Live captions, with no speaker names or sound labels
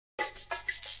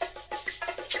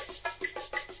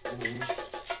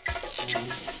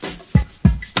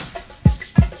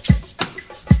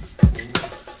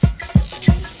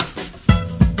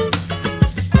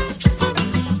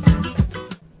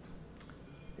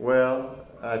Well,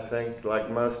 I think like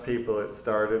most people it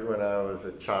started when I was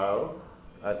a child.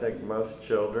 I think most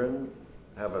children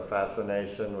have a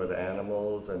fascination with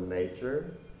animals and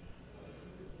nature.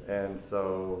 And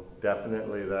so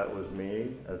definitely that was me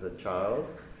as a child.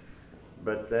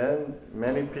 But then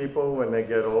many people, when they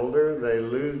get older, they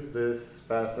lose this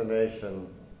fascination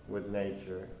with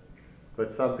nature.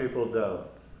 But some people don't.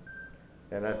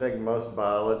 And I think most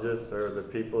biologists are the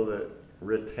people that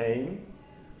retain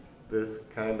this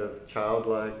kind of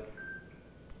childlike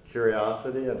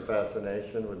curiosity and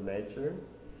fascination with nature.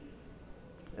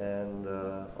 And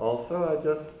also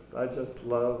I just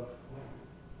love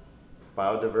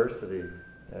biodiversity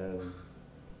and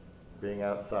being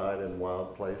outside in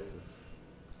wild places.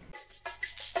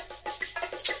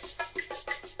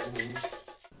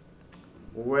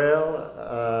 Well,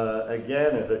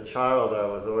 again, as a child, I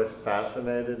was always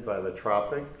fascinated by the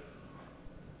tropics.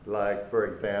 Like, for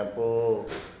example,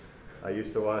 I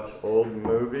used to watch old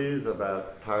movies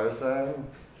about Tarzan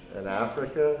in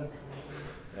Africa,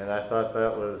 and I thought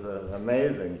that was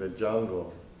amazing, the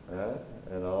jungle,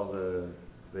 and all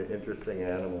the interesting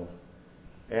animals.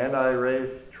 And I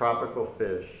raised tropical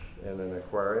fish in an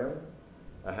aquarium.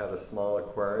 I had a small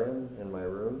aquarium in my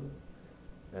room,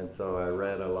 and so I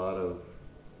read a lot of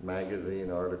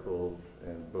magazine articles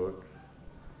and books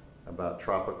about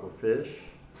tropical fish.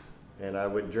 And I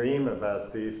would dream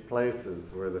about these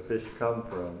places where the fish come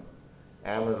from: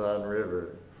 Amazon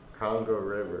River, Congo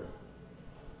River.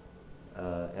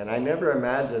 And I never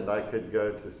imagined I could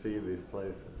go to see these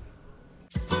places.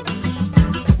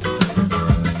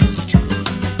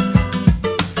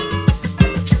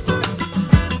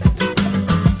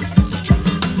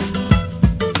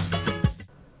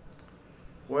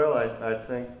 Well, I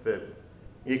think that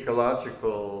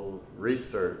ecological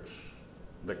research,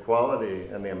 the quality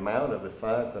and the amount of the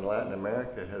science in Latin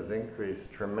America has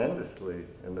increased tremendously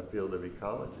in the field of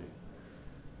ecology.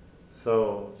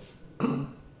 So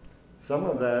some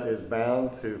of that is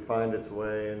bound to find its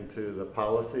way into the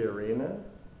policy arena.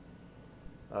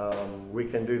 We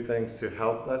can do things to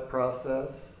help that process.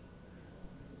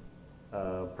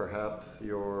 Perhaps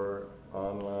your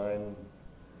online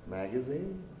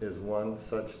magazine is one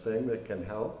such thing that can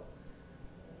help.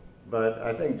 But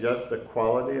I think just the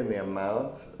quality and the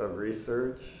amount of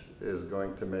research is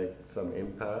going to make some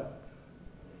impact.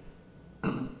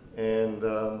 And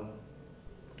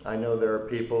I know there are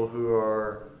people who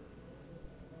are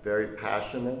very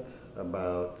passionate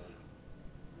about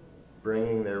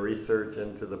bringing their research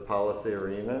into the policy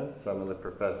arena. Some of the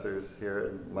professors here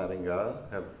at Maringá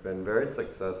have been very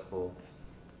successful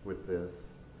with this.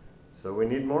 So we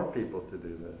need more people to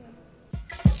do this.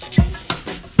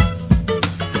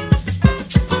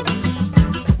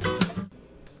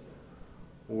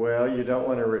 Well, you don't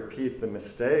want to repeat the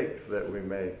mistakes that we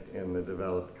make in the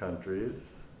developed countries.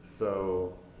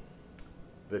 So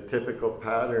the typical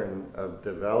pattern of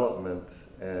development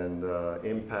and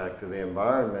impact to the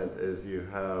environment is you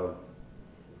have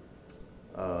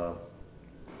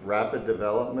rapid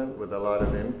development with a lot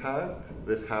of impact.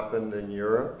 This happened in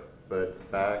Europe,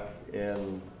 but back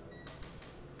in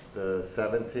the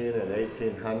 17 and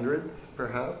 1800s,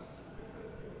 perhaps.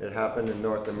 It happened in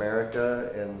North America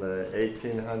in the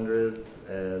 1800s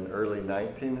and early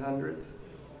 1900s.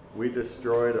 We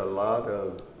destroyed a lot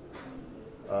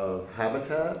of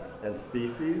habitat and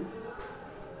species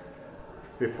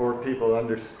before people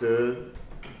understood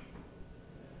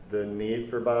the need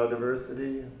for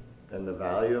biodiversity and the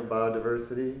value of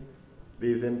biodiversity.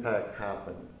 These impacts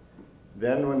happen.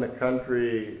 Then when the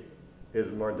country is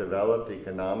more developed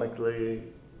economically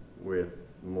with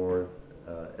more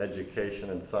education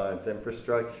and science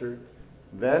infrastructure,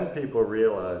 then people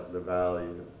realize the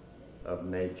value of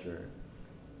nature.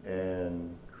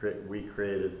 And we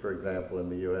created, for example, in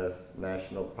the US,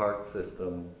 national park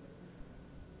system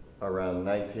around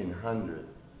 1900,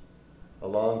 a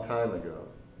long time ago.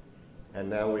 And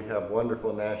now we have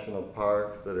wonderful national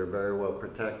parks that are very well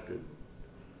protected.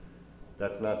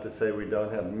 That's not to say we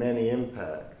don't have many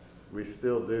impacts. We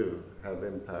still do have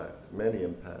impacts, many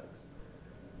impacts.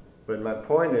 But my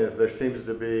point is there seems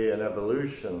to be an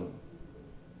evolution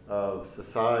of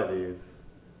societies,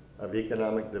 of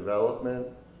economic development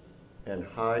and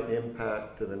high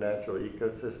impact to the natural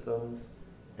ecosystems.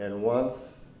 And once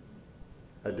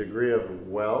a degree of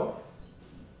wealth,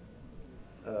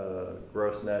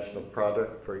 gross national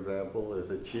product, for example,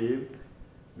 is achieved,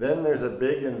 then there's a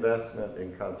big investment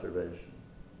in conservation.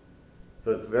 So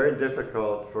it's very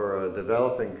difficult for a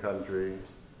developing country,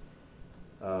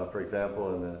 for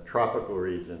example, in a tropical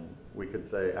region, we could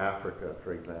say Africa,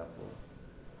 for example,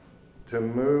 to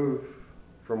move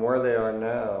from where they are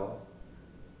now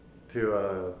to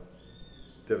a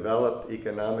developed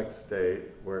economic state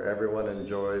where everyone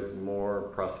enjoys more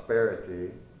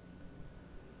prosperity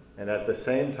and at the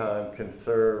same time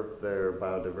conserve their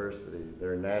biodiversity,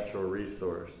 their natural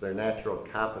resource, their natural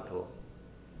capital.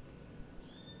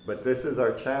 But this is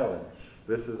our challenge.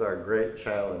 This is our great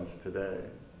challenge today.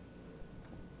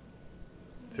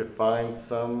 To find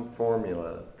some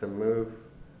formula to move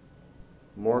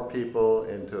more people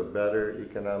into a better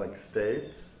economic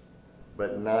state,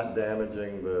 but not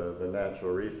damaging the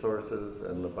natural resources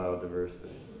and the biodiversity.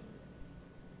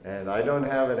 And I don't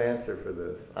have an answer for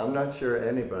this. I'm not sure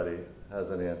anybody has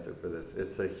an answer for this.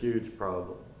 It's a huge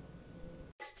problem.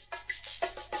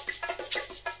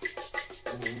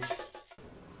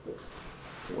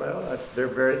 Well, they're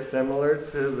very similar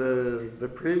to the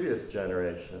previous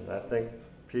generation. I think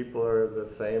people are the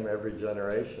same every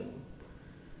generation.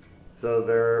 So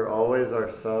there always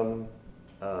are some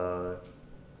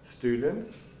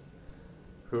students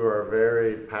who are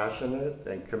very passionate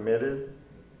and committed,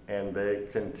 and they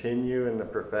continue in the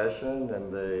profession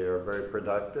and they are very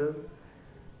productive.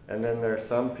 And then there are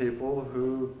some people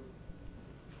who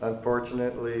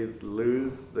unfortunately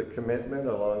lose the commitment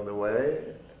along the way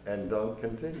and don't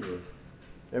continue.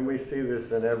 And we see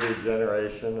this in every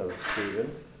generation of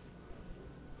students.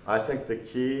 I think the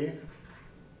key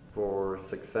for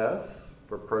success,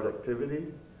 for productivity,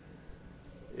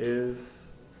 is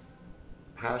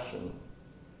passion,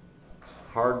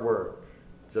 hard work,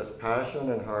 just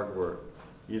passion and hard work.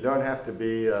 You don't have to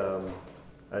be a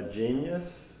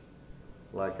genius,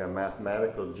 like a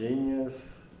mathematical genius.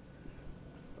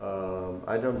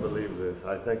 I don't believe this.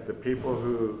 I think the people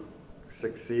who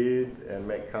succeed and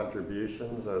make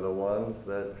contributions are the ones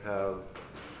that have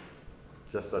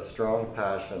just a strong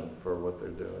passion for what they're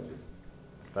doing.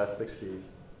 That's the key.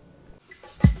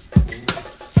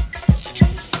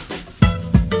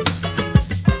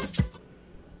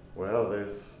 Well,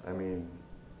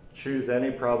 choose any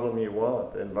problem you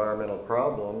want, environmental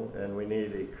problem, and we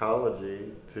need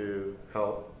ecology to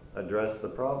help address the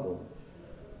problem.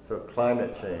 So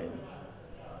climate change,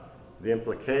 the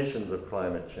implications of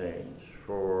climate change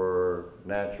for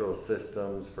natural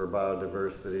systems, for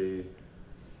biodiversity,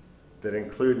 that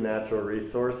include natural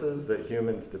resources that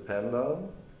humans depend on.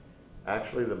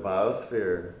 Actually, the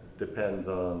biosphere depends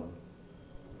on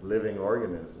living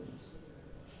organisms.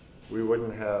 We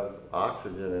wouldn't have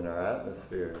oxygen in our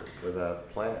atmosphere without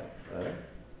plants, right?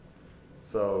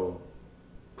 So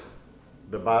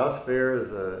the biosphere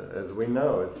is as we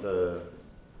know, it's a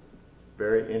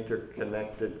very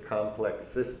interconnected, complex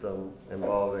system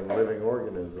involving living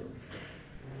organisms.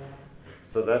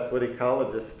 So that's what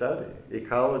ecologists study.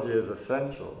 Ecology is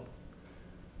essential.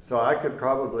 So I could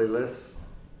probably list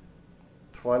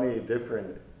 20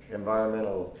 different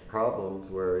environmental problems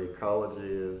where ecology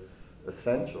is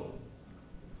essential.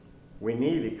 We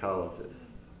need ecologists.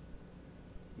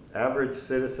 Average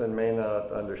citizen may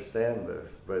not understand this,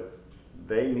 but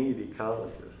they need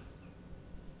ecologists.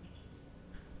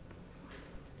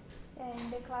 In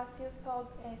the class you saw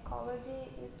ecology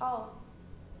is all.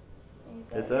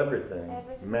 It's everything.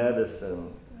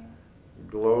 Medicine, yeah.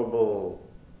 Global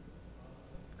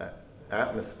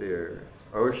atmosphere,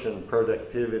 ocean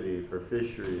productivity for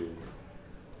fisheries,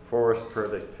 forest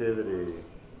productivity.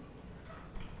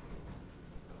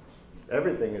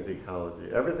 Everything is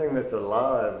ecology. Everything that's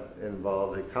alive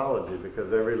involves ecology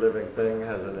because every living thing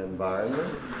has an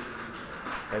environment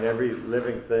and every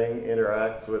living thing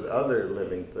interacts with other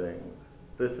living things.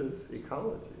 This is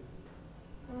ecology.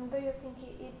 Do you think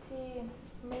it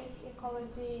makes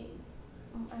ecology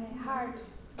hard,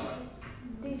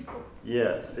 difficult?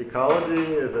 Yes,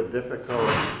 ecology is a difficult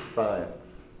science.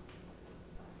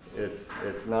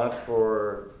 It's not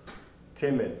for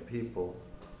timid people.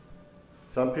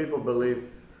 Some people believe,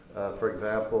 for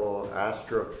example,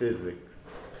 astrophysics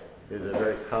is a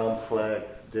very complex,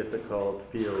 difficult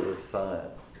field of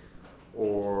science,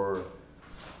 or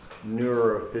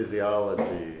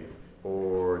neurophysiology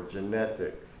or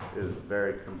genetics is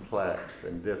very complex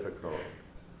and difficult.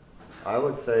 I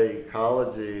would say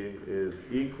ecology is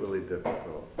equally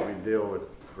difficult. We deal with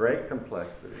great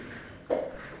complexity,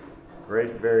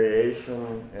 great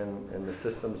variation in the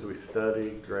systems we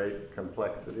study, great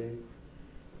complexity.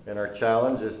 And our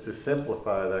challenge is to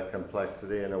simplify that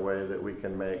complexity in a way that we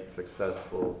can make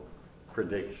successful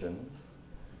predictions.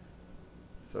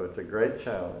 So it's a great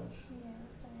challenge. Yes,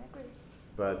 I agree.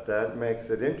 But that makes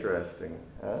it interesting,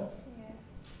 huh?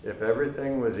 Yeah. If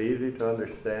everything was easy to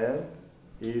understand,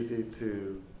 easy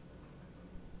to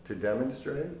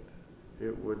demonstrate,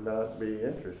 it would not be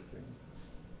interesting.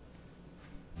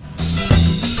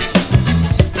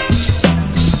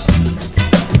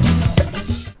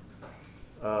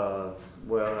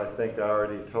 Well, I think I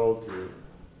already told you,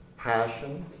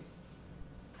 passion.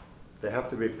 They have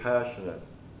to be passionate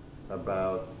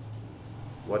about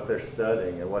what they're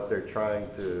studying and what they're trying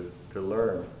to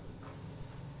learn.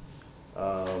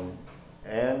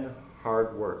 And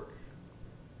hard work.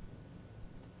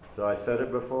 So I said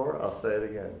it before, I'll say it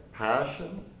again.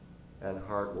 Passion and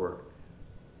hard work.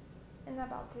 And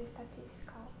about the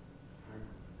statistical?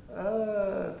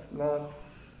 It's not...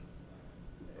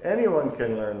 Anyone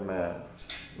can learn math.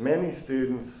 Many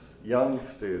students, young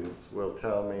students, will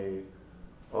tell me,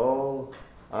 oh,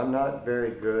 I'm not very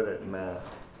good at math.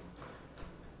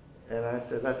 And I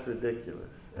said, that's ridiculous.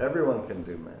 Everyone can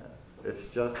do math. It's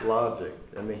just logic,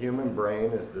 and the human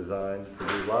brain is designed to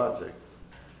do logic.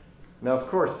 Now, of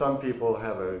course, some people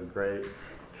have a great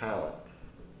talent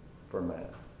for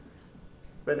math,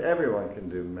 but everyone can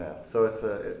do math. So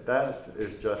that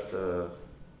is just a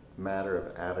matter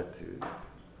of attitude.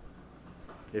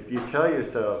 If you tell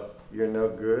yourself you're no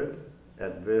good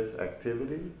at this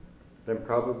activity, then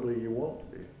probably you won't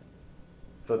be.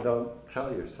 So don't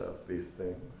tell yourself these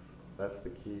things. That's the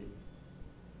key.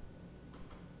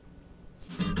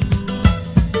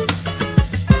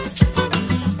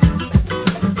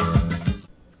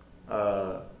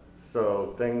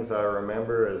 So things I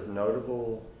remember as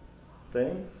notable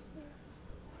things.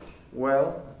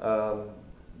 Well,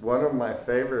 one of my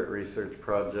favorite research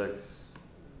projects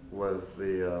was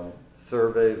the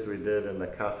surveys we did in the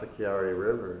Cassiquiare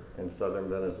River in southern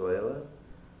Venezuela.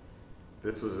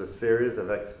 This was a series of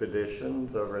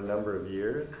expeditions over a number of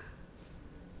years.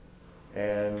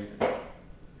 And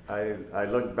I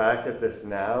look back at this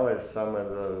now as some of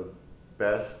the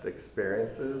best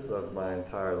experiences of my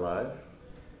entire life,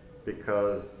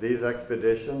 because these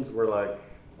expeditions were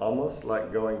almost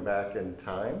like going back in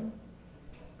time,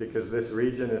 because this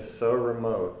region is so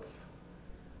remote.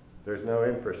 There's no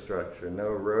infrastructure, no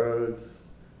roads.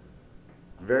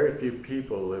 Very few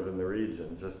people live in the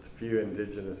region, just a few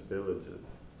indigenous villages.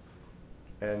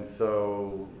 And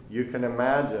so you can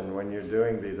imagine when you're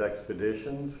doing these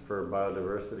expeditions for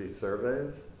biodiversity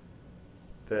surveys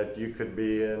that you could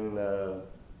be in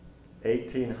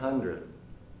 1800.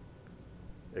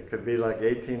 It could be like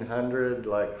 1800,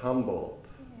 like Humboldt,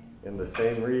 in the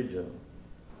same region.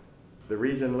 The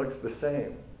region looks the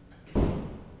same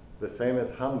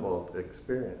as Humboldt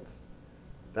experience.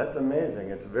 That's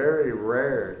amazing. It's very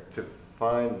rare to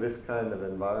find this kind of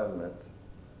environment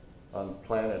on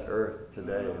planet Earth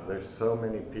today. There's so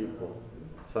many people,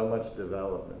 so much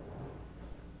development.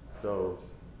 So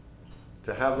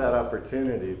to have that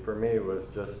opportunity for me was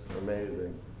just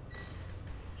amazing.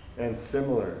 And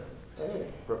similar. Hey,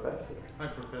 Professor. Hi,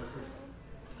 Professor.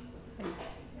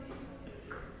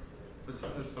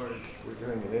 I'm sorry. We're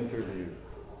doing an interview.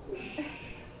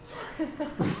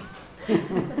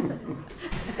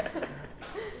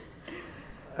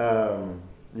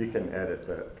 You can edit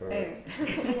that part.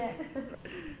 Yeah.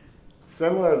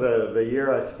 Similar, the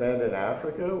year I spent in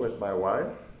Africa with my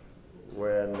wife,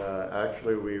 when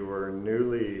actually we were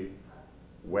newly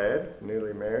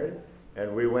married,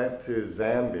 and we went to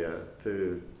Zambia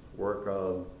to work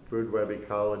on food web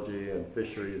ecology and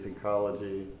fisheries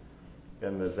ecology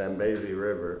in the Zambezi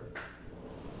River.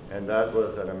 And that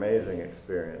was an amazing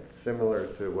experience, similar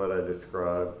to what I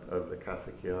described of the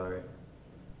Cassiquiare.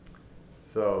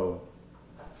 So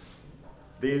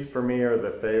these for me are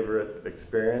the favorite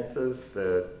experiences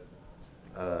that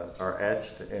are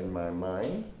etched in my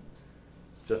mind,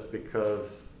 just because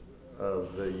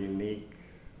of the unique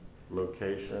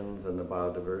locations and the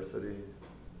biodiversity,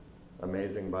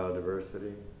 amazing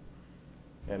biodiversity.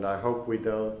 And I hope we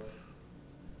don't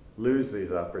lose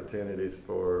these opportunities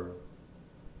for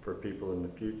people in the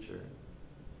future,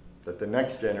 that the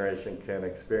next generation can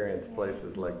experience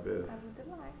places like this. I would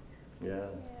like. Yeah.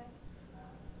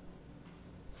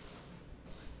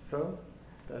 So,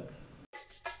 that's...